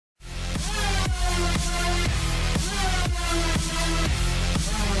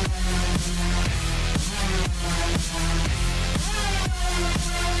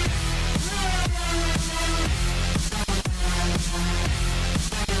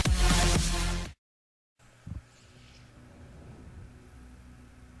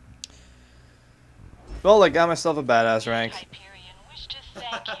Well, I got myself a badass rank.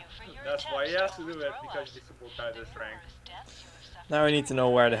 That's why he has to do it, because you support badass rank. Now I need to know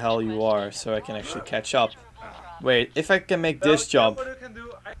where the hell you are, so I can actually catch up. Wait, if I can make Well, this you know jump. what you can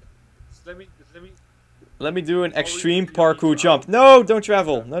do? Let me. Let me do an Oh, extreme you don't need parkour to. jump. No, don't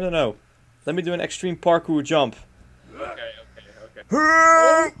travel. No, no, no. Let me do an extreme parkour jump. Okay.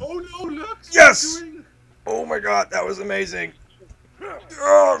 Oh no! Look! Yes! Doing Oh my god, that was amazing.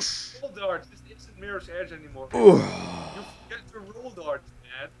 Yes! roll darts. This isn't Mirror's Edge anymore. Ooh. You forget to roll darts,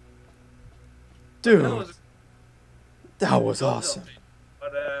 man. But that Dude, was that was don't tell awesome. me.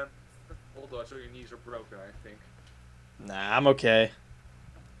 But roll darts, so your knees are broken, I think. Nah, I'm okay.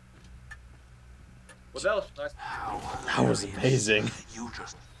 Well, that was nice. That was amazing.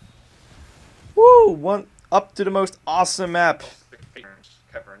 Woo! One up to the most awesome map.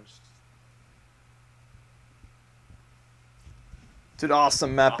 Caverns. To the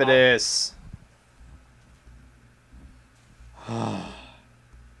awesome map it is.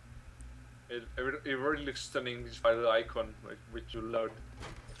 It really looks stunning just by the icon which you load.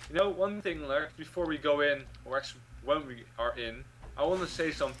 You know, one thing, like before we go in, or actually when we are in, I want to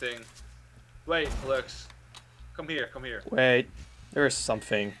say something. Wait, Lux, come here. Wait, there's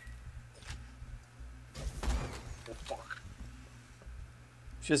something. Oh fuck.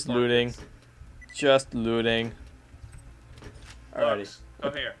 Just looting. Just looting. Alrighty. Lux,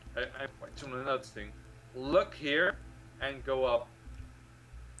 come here. I point to another thing. Look here and go up.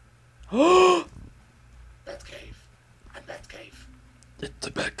 Batcave. I'm Batcave. It's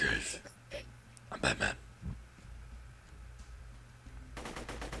the Batcave. I'm Batman.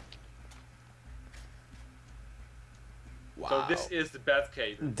 Wow. So this is the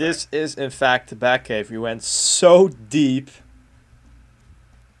Batcave. This is in fact the Batcave. We went so deep.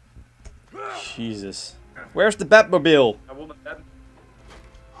 Jesus. Where's the Batmobile? I want that.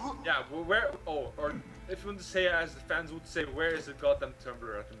 Yeah, well, where? Oh, or if you want to say, as the fans would say, where is the goddamn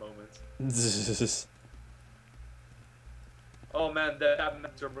Tumblr at the moment? Oh man,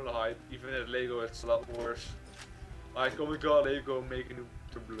 that Tumblr hype, even at Lego, it's a lot worse. Like, oh my god, Lego making a new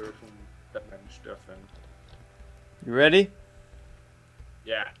Tumblr from Batman stuff, and You ready?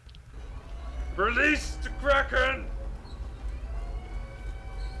 yeah. Release the Kraken!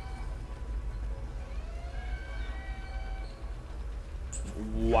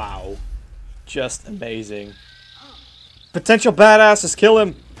 Wow. Just amazing. Potential badasses, kill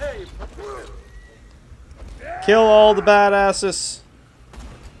him! Hey! Kill all the badasses!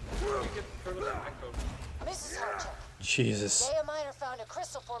 Mrs. Hunter, Jesus. Dea Minor found a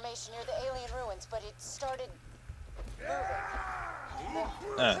crystal formation near the alien ruins, but it started moving.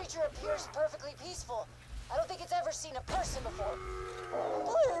 The creature appears perfectly peaceful. I don't think it's ever seen a person before.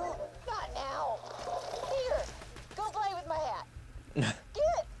 Blue, not now. Here, go play with my hat. Get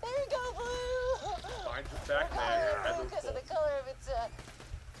it! There you go, Blue! Find the back, We're calling it blue because of the color of its,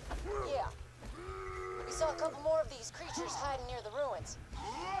 yeah. We saw a couple more of these creatures hiding near the ruins.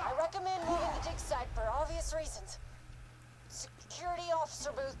 I recommend moving the dig site for obvious reasons. Security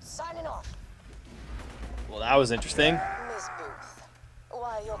officer Booth signing off. Well, that was interesting. Miss Booth,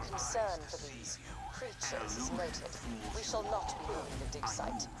 while your concern for these creatures is noted, we shall not be moving the dig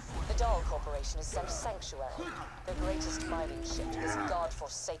site. The Doll Corporation has sent Sanctuary, the greatest mining ship to this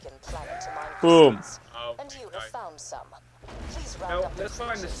god-forsaken planet to mine Boom. crystals. Oh, And you okay. have found some. Please round Now, up the let's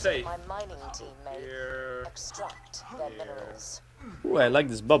find the creatures safe. my mining team may Here. extract their minerals. Ooh, I like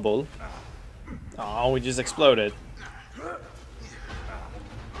this bubble. Oh, we just exploded.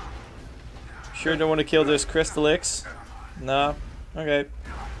 Sure don't want to kill those crystalics? No? Okay.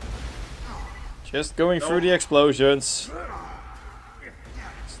 Just going through the explosions.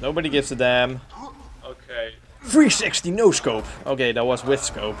 Nobody gives a damn. Okay. 360 no scope. Okay, that was with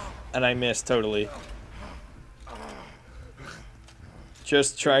scope. And I missed totally.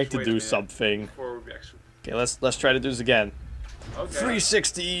 Just trying to Wait a do minute. something. Before we actually. Okay, let's try to do this again. Okay.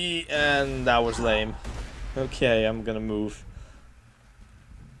 360 and that was lame. Okay, I'm gonna move.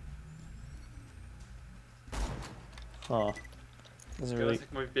 Huh. Doesn't Okay, really. let's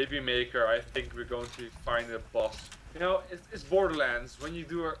take my baby maker. I think we're going to find a boss. You know, it's Borderlands. When you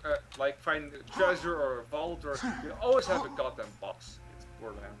do like find a treasure or a vault, or you always have a goddamn boss. It's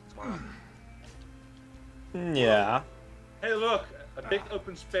Borderlands. Yeah. Hey, look, a big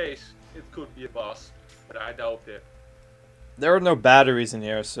open space. It could be a boss, but I doubt it. There are no batteries in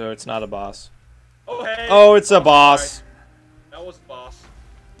here, so it's not a boss. Oh hey! Oh, it's a boss. That was a boss.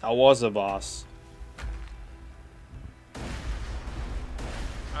 That was a boss.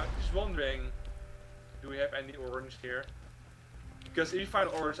 I'm just wondering, do we have any orange here? Because if you find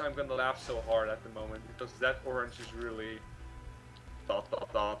orange, I'm gonna laugh so hard at the moment, because that orange is really... ...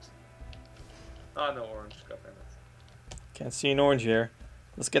 Ah, no orange. God damn it. Can't see an orange here.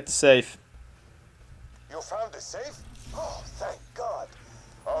 Let's get the safe. You found the safe? Oh, thank God.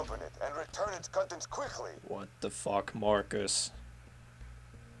 Open it and return its contents quickly. What the fuck, Marcus?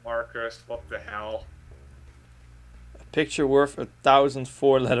 Marcus, what the hell? A picture worth 1,000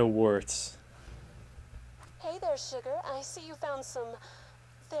 four-letter words. Hey there, Sugar. I see you found some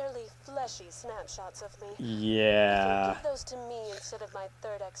fairly fleshy snapshots of me. Yeah. If you give those to me instead of my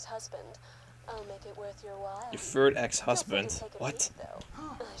third ex-husband, I'll make it worth your while. Your third Feel free ex-husband? to take a What? peek, though.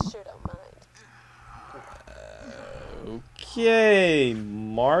 I sure don't mind. Okay,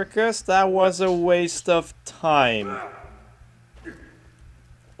 Marcus, that was a waste of time.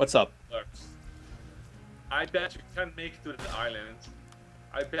 What's up? Look, I bet you can't make it to the island.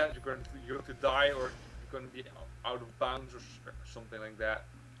 I bet you're going to die or you're going to be out of bounds or something like that.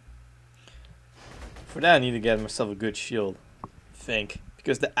 For that, I need to get myself a good shield, I think,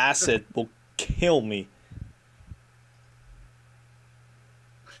 because the acid will kill me.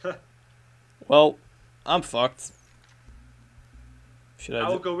 Well, I'm fucked. Should I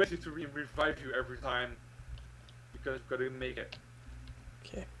I'll do? go with you to revive you every time because you've got to make it.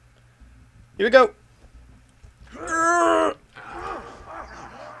 Okay. Here we go.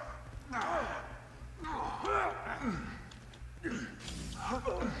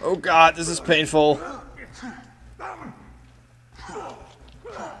 Oh God, this is painful.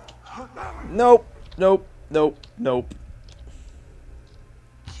 Nope, nope, nope, nope.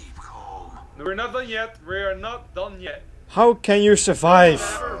 No, we're not done yet. We're not done yet. How can you survive?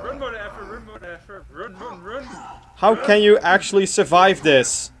 Run, more effort, run, more effort, run, run, run. How can you actually survive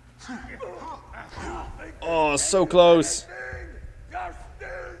this? Oh, so close.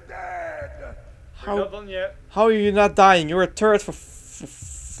 We're not done yet. How are you not dying? You're a turret for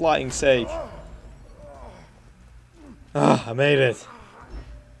flying safe. Ah, I made it.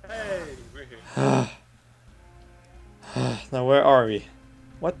 Hey, we're here. Now where are we?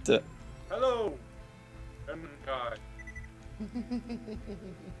 What the? Hello, guy.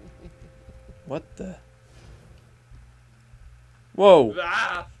 What the? Whoa!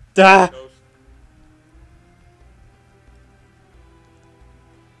 Ah! Ah! Ghost.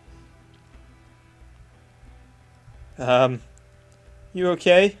 You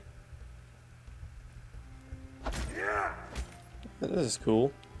okay? This is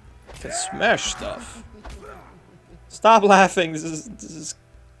cool. I can smash stuff. Stop laughing. This is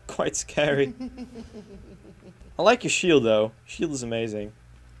quite scary. I like your shield though. Shield is amazing.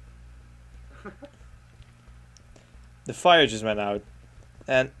 The fire just went out.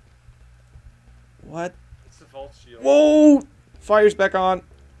 And what? It's a vault shield. Whoa! Fire's back on.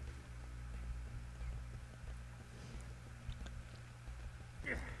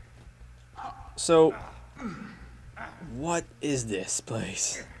 So, what is this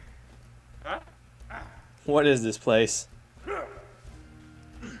place? Huh? What is this place?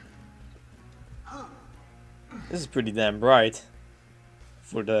 This is pretty damn bright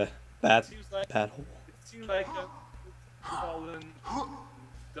for the bat hole. It seems like a fallen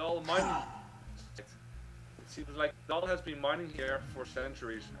dull mining. It seems like Dull has been mining here for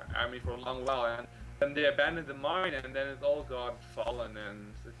centuries. I mean, for a long while, and then they abandoned the mine, and then it all got fallen,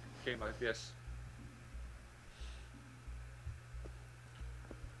 and it became like this.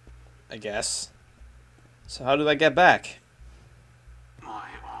 I guess. So how do I get back? My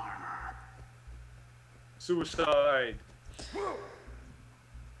armor. Suicide.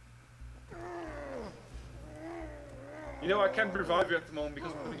 You know, I can't revive you at the moment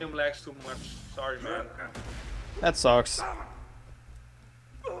because the game lags too much. Sorry, man. That sucks.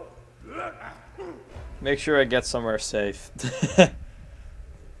 Make sure I get somewhere safe.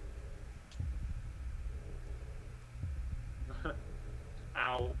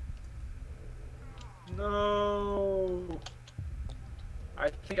 Ow. No. I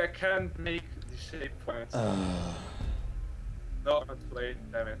think I can't make the save points. No, I'm not played.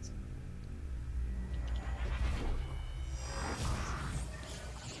 Damn it.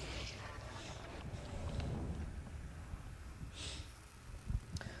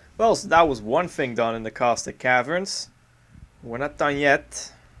 Well, so that was one thing done in the Caustic Caverns. We're not done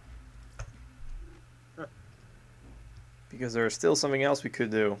yet. Because there's still something else we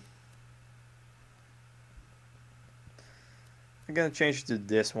could do. I'm gonna change it to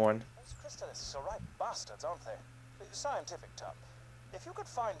this one. Those crystalists are right bastards, aren't they? The scientific term. If you could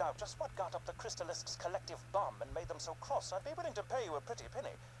find out just what got up the crystallists' collective bomb and made them so cross, I'd be willing to pay you a pretty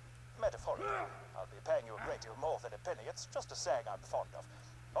penny. Metaphorically, I'll be paying you a great deal more than a penny. It's just a saying I'm fond of.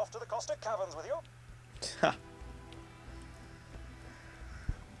 Off to the Caustic Caverns with you.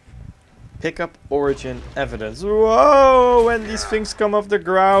 Pick up origin evidence. Whoa! When these things come off the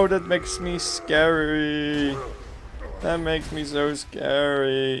ground, that makes me scary. That makes me so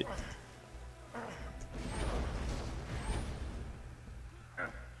scary.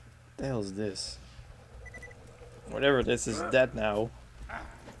 What the hell is this? Whatever this is dead now.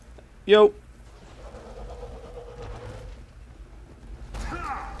 Yo!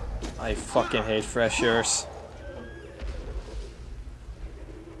 I fucking hate freshers.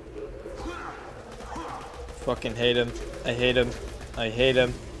 Fucking hate him. I hate him. I hate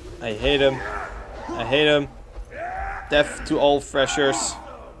him. I hate him. I hate him. Death to all freshers.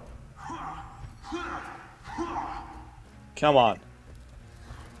 Come on.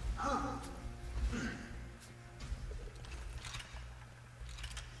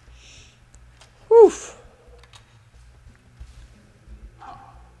 Woof.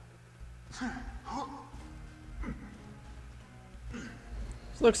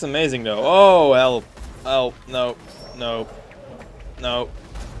 This looks amazing though. Oh, help. Oh, no. No. No.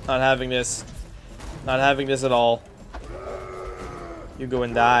 Not having this. Not having this at all. You go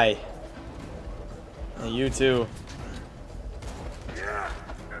and die. And you too.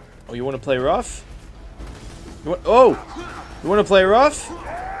 Oh, you want to play rough? You want, oh! You want to play rough?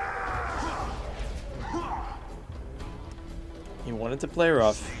 You wanted to play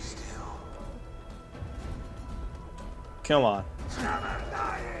rough. Come on.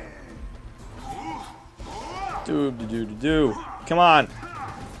 Do. Come on.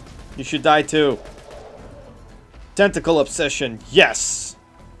 You should die too. Tentacle obsession. Yes.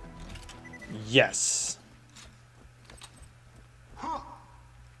 Yes.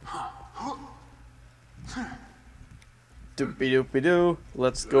 Doopy-doopy-doo.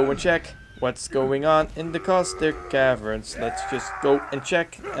 Let's go and check what's going on in the caustic caverns. Let's just go and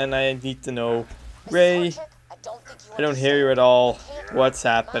check. And I need to know. Ray, I don't hear you at all. What's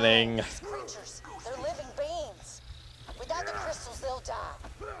happening?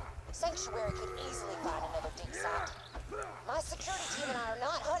 Sanctuary could easily find another dig site. My security team and I are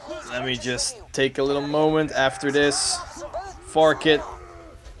not hunting these Let me creatures just for you. take a little moment after this fork it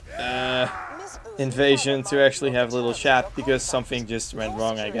invasion to actually have a little chat because something just went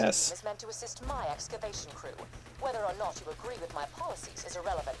wrong, I guess. Is meant to assist my excavation crew. Whether or not you agree with my policies is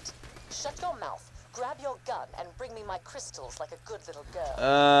irrelevant. Shut your mouth, grab your gun, and bring me my crystals like a good little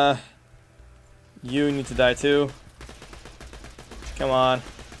girl. You need to die too. Come on.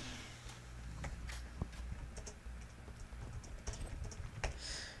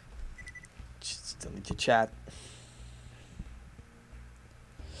 Still need to chat.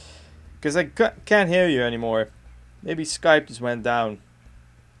 Because I can't hear you anymore. Maybe Skype just went down.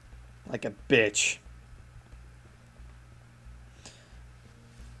 Like a bitch.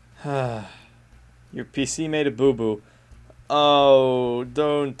 Your PC made a boo-boo. Oh,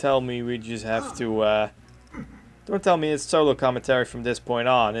 don't tell me we just have to, don't tell me it's solo commentary from this point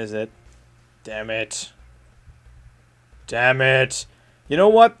on, is it? Damn it. Damn it. You know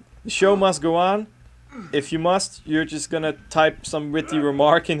what? The show must go on. If you must, you're just gonna type some witty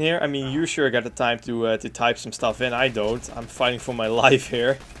remark in here. I mean, you sure got the time to type some stuff in. I don't. I'm fighting for my life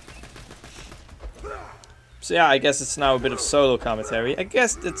here. So yeah, I guess it's now a bit of solo commentary. I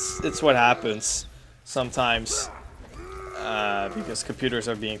guess it's what happens sometimes. Because computers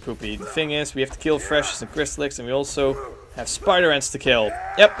are being poopy. The thing is, we have to kill Freshes and Crystallix, and we also have Spider Ants to kill.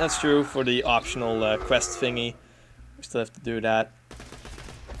 Yep, that's true, for the optional quest thingy. We still have to do that.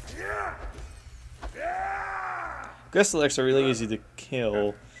 Crystallix are really easy to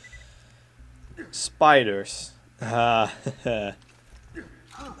kill. Spiders. That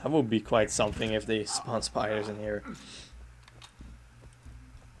would be quite something if they spawn spiders in here.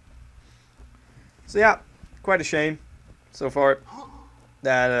 So yeah, quite a shame so far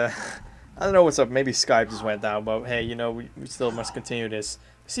that I don't know what's up. Maybe Skype just went down, but hey, you know, we still must continue this.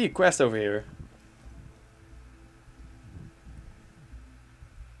 I see a quest over here.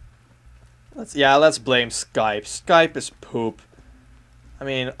 Let's blame Skype. Skype is poop. I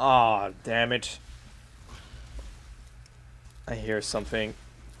mean, aw, damn it. I hear something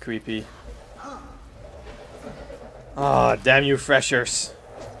creepy. Ah, damn you, Freshers.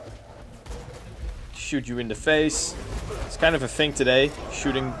 Shoot you in the face. It's kind of a thing today,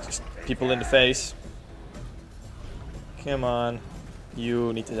 shooting just people in the face. Come on.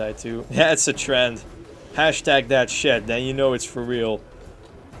 You need to die too. Yeah, it's a trend. Hashtag that shit, then you know it's for real.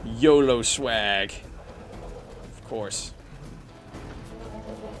 YOLO swag. Of course.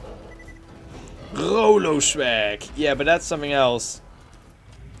 Rolo swag. Yeah, but that's something else.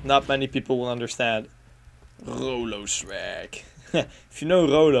 Not many people will understand. Rolo swag. If you know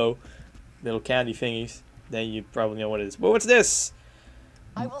Rolo, little candy thingies, then you probably know what it is. But what's this?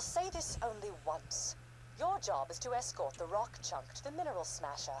 I will say this only once. Your job is to escort the rock chunk to the mineral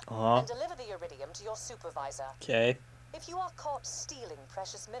smasher and deliver the iridium to your supervisor. Okay. If you are caught stealing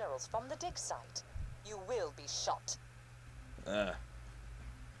precious minerals from the dig site, you will be shot.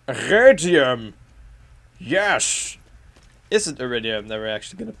 Iridium! Yes! Is it iridium that we're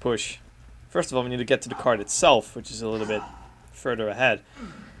actually gonna push? First of all, we need to get to the card itself, which is a little bit further ahead.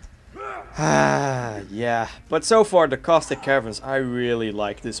 Yeah. But so far, the Caustic Caverns, I really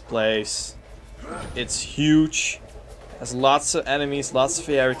like this place. It's huge. Has lots of enemies, lots of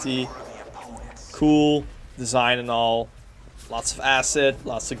variety. Cool design and all. Lots of acid,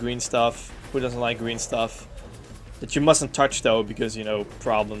 lots of green stuff. Who doesn't like green stuff? That you mustn't touch though, because, you know,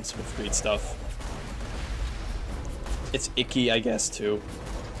 problems with green stuff. It's icky, I guess, too.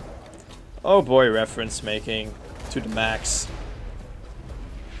 Oh boy, reference making to the max.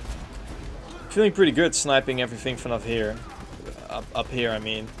 Feeling pretty good sniping everything from up here. Up here, I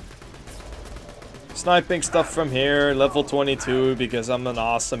mean. Sniping stuff from here, level 22, because I'm an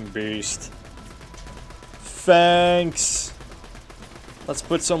awesome beast. Thanks! Let's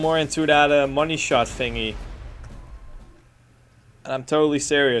put some more into that money shot thingy. And I'm totally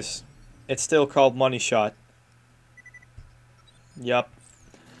serious. It's still called money shot. Yup.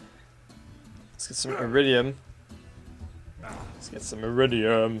 Let's get some iridium. Let's get some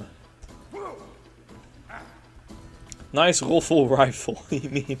iridium. Nice rollful rifle, you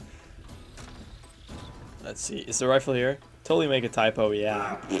mean? Let's see, is the rifle here? Totally make a typo,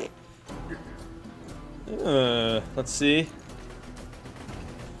 yeah. Let's see.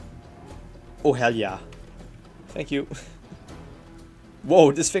 Oh, hell yeah. Thank you.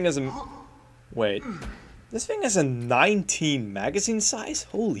 Whoa, this thing has a... Wait. This thing has a 19 magazine size?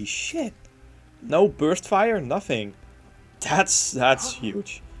 Holy shit. No burst fire, nothing. That's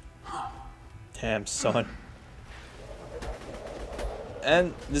huge. Damn, son.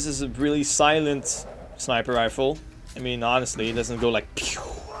 And this is a really silent sniper rifle. I mean, honestly, it doesn't go like pew.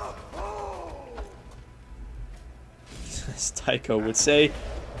 As Tycho would say.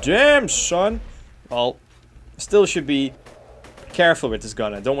 Damn, son. Well, still should be careful with this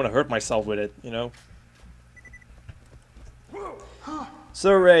gun. I don't want to hurt myself with it, you know.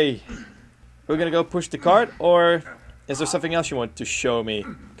 So, Ray, we're gonna go push the cart, or is there something else you want to show me?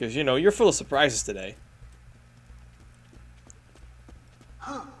 Because, you know, you're full of surprises today.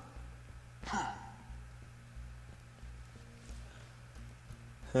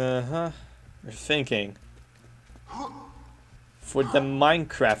 We're thinking. For the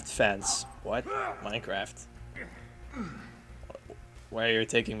Minecraft fans. What? Minecraft? Where are you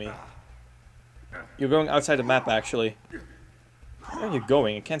taking me? You're going outside the map, actually. Where are you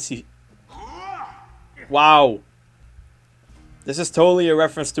going? I can't see. Wow! This is totally a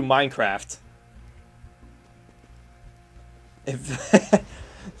reference to Minecraft. If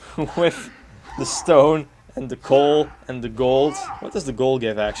with the stone and the coal and the gold. What does the gold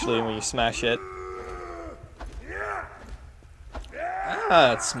give actually when you smash it?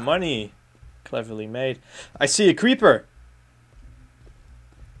 Ah, it's money. Cleverly made. I see a creeper.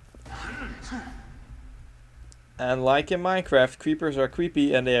 And like in Minecraft, creepers are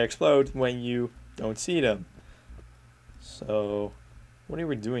creepy and they explode when you don't see them. So, what are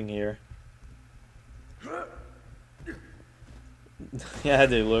we doing here? Yeah,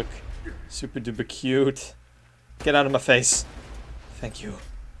 they look super duper cute. Get out of my face. Thank you.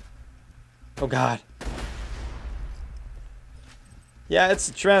 Oh god. Yeah, it's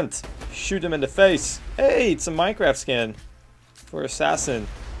a trend. Shoot him in the face. Hey, it's a Minecraft skin. For Assassin.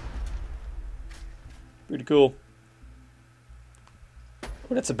 Pretty cool.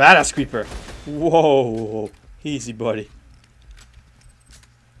 Oh, that's a badass creeper. Whoa. Easy, buddy.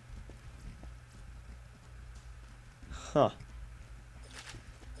 Huh.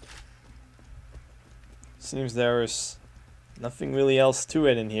 Seems there is nothing really else to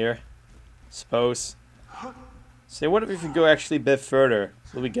it in here. Suppose. So what if we go actually a bit further?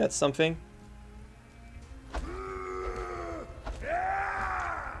 Will we get something?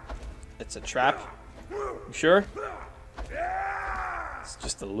 It's a trap. You sure? It's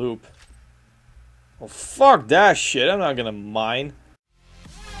just a loop. Oh fuck that shit, I'm not gonna mine.